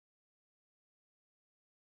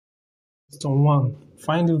Question 1.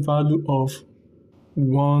 Find the value of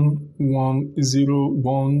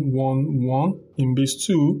 1101111 in base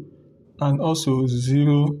 2 and also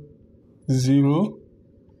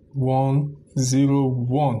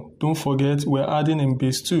 00101. Don't forget we're adding in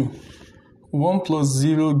base 2. 1 plus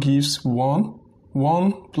 0 gives 1.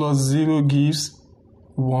 1 plus 0 gives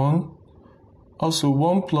 1. Also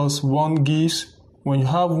 1 plus 1 gives, when you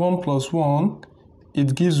have 1 plus 1,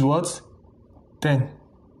 it gives what? 10.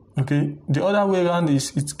 Okay, the other way around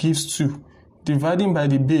is it gives 2. Dividing by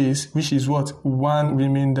the base, which is what? 1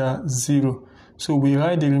 remainder 0. So we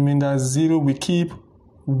write the remainder 0, we keep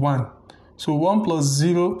 1. So 1 plus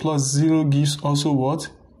 0 gives also what?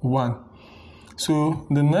 1. So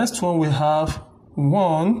the next one we have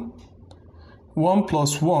 1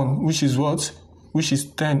 plus 1, which is what? Which is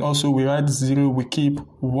 10. Also we write 0, we keep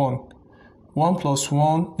 1. 1 plus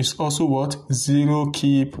 1 is also what? 0,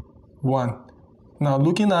 keep 1. Now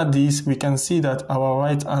looking at this, we can see that our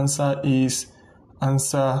right answer is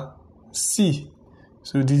answer C.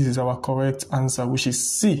 So this is our correct answer, which is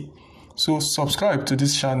C. So subscribe to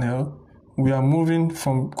this channel. We are moving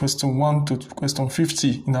from question 1 to question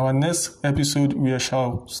 50. In our next episode, we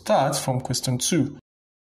shall start from question 2.